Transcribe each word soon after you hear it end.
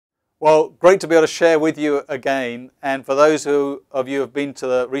Well, great to be able to share with you again. And for those of you who have been to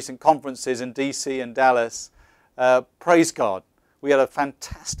the recent conferences in DC and Dallas, praise God. We had a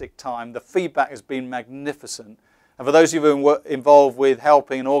fantastic time. The feedback has been magnificent. And for those of you who were involved with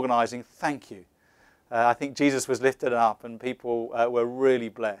helping and organizing, thank you. I think Jesus was lifted up and people were really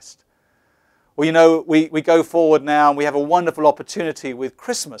blessed. Well, you know, we go forward now and we have a wonderful opportunity with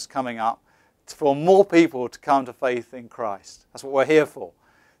Christmas coming up for more people to come to faith in Christ. That's what we're here for.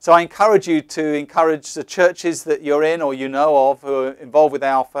 So I encourage you to encourage the churches that you're in or you know of who are involved with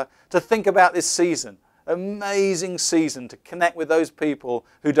Alpha to think about this season. Amazing season to connect with those people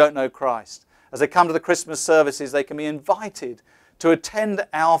who don't know Christ. As they come to the Christmas services, they can be invited to attend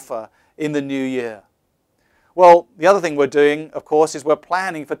Alpha in the new year. Well, the other thing we're doing, of course, is we're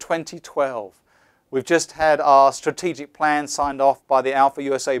planning for 2012. We've just had our strategic plan signed off by the Alpha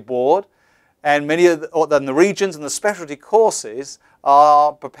USA board, and many of the regions and the specialty courses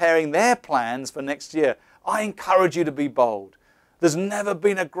are preparing their plans for next year. I encourage you to be bold. There's never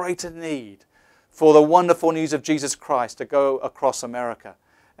been a greater need for the wonderful news of Jesus Christ to go across America.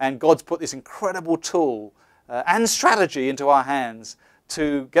 And God's put this incredible tool and strategy into our hands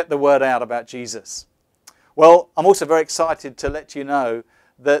to get the word out about Jesus. Well, I'm also very excited to let you know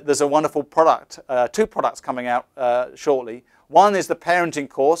that there's a wonderful product, two products coming out shortly. One is the parenting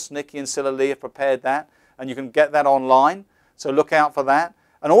course. Nikki and Silla Lee have prepared that, and you can get that online. So look out for that.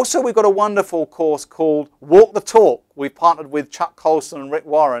 And also we've got a wonderful course called Walk the Talk. We've partnered with Chuck Colson and Rick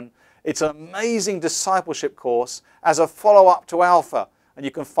Warren. It's an amazing discipleship course as a follow-up to Alpha. And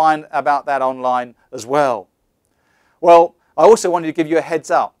you can find about that online as well. Well, I also wanted to give you a heads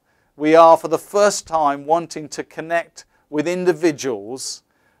up. We are for the first time wanting to connect with individuals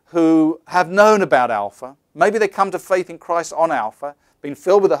who have known about Alpha. Maybe they come to faith in Christ on Alpha, been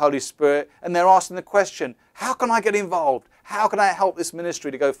filled with the Holy Spirit, and they're asking the question, how can I get involved? How can I help this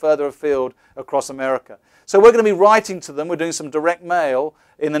ministry to go further afield across America? So we're going to be writing to them. We're doing some direct mail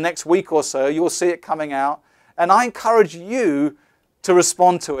in the next week or so. You'll see it coming out. And I encourage you to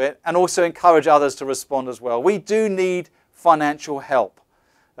respond to it and also encourage others to respond as well. We do need financial help.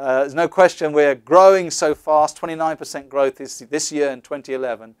 There's no question we're growing so fast, 29% growth this year in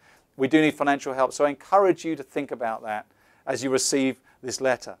 2011. We do need financial help. So I encourage you to think about that as you receive this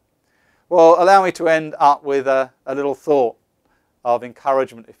letter. Well, allow me to end up with a little thought of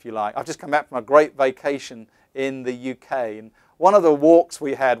encouragement, if you like. I've just come back from a great vacation in the UK, and one of the walks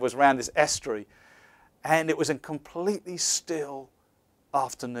we had was around this estuary, and it was a completely still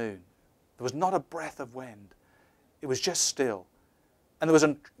afternoon. There was not a breath of wind. It was just still. And there was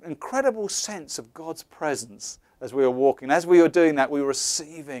an incredible sense of God's presence as we were walking. As we were doing that, we were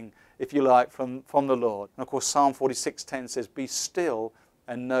receiving, if you like, from the Lord. And of course, Psalm 46:10 says, "Be still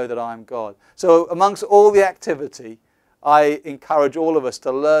and know that I am God." So amongst all the activity, I encourage all of us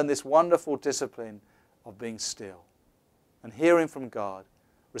to learn this wonderful discipline of being still and hearing from God,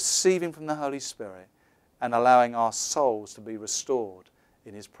 receiving from the Holy Spirit, and allowing our souls to be restored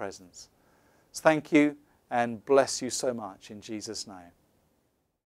in His presence. So thank you and bless you so much in Jesus' name.